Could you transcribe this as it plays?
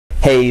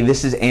Hey,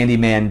 this is Andy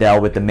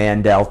Mandel with the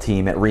Mandel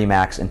team at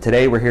RE/MAX, and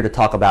today we're here to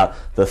talk about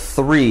the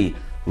 3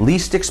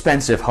 least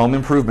expensive home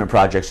improvement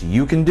projects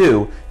you can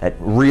do that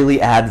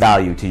really add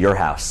value to your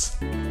house.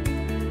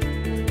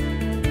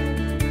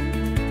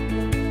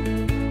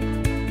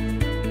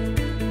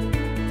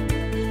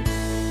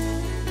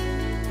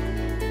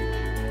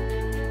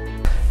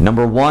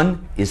 Number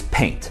 1 is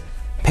paint.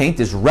 Paint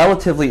is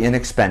relatively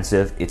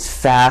inexpensive, it's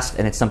fast,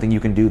 and it's something you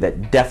can do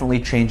that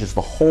definitely changes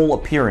the whole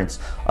appearance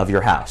of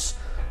your house.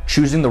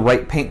 Choosing the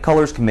right paint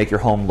colors can make your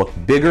home look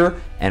bigger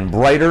and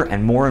brighter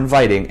and more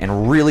inviting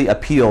and really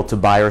appeal to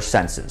buyers'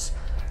 senses.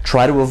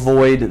 Try to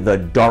avoid the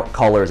dark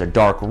colors, a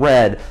dark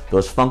red,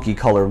 those funky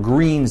color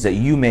greens that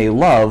you may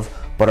love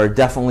but are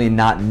definitely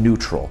not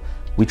neutral.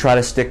 We try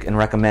to stick and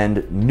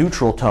recommend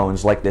neutral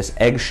tones like this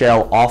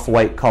eggshell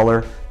off-white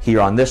color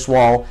here on this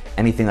wall.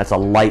 Anything that's a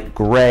light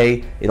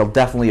gray, it'll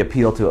definitely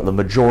appeal to the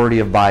majority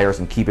of buyers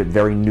and keep it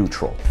very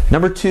neutral.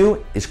 Number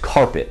 2 is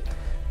carpet.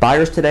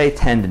 Buyers today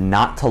tend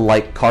not to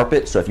like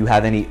carpet, so if you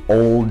have any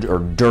old or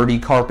dirty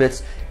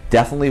carpets,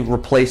 definitely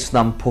replace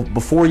them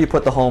before you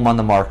put the home on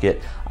the market.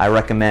 I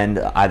recommend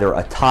either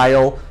a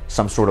tile,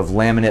 some sort of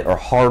laminate or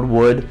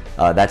hardwood.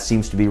 That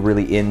seems to be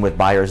really in with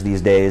buyers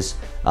these days.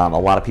 A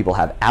lot of people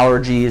have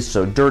allergies,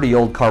 so dirty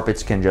old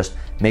carpets can just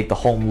make the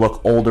home look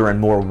older and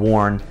more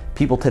worn.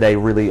 People today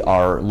really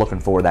are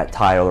looking for that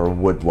tile or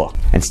wood look.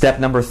 And step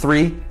number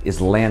 3 is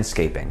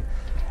landscaping.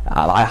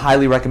 I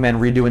highly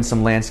recommend redoing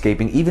some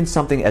landscaping, even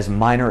something as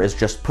minor as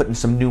just putting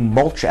some new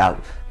mulch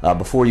out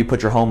before you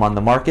put your home on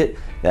the market.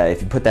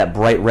 If you put that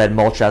bright red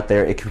mulch out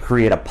there, it can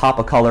create a pop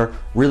of color,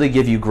 really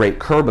give you great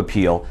curb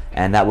appeal,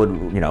 and that would,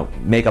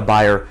 make a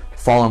buyer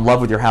fall in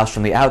love with your house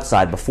from the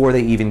outside before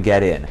they even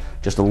get in.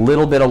 Just a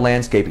little bit of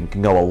landscaping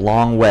can go a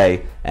long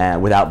way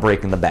without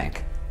breaking the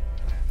bank.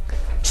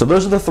 So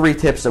those are the 3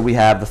 tips that we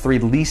have, the 3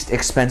 least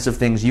expensive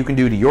things you can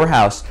do to your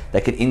house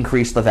that can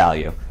increase the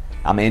value.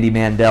 I'm Andy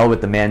Mandel with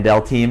the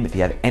Mandel team. If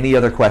you have any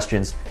other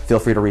questions, feel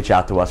free to reach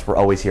out to us. We're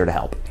always here to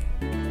help.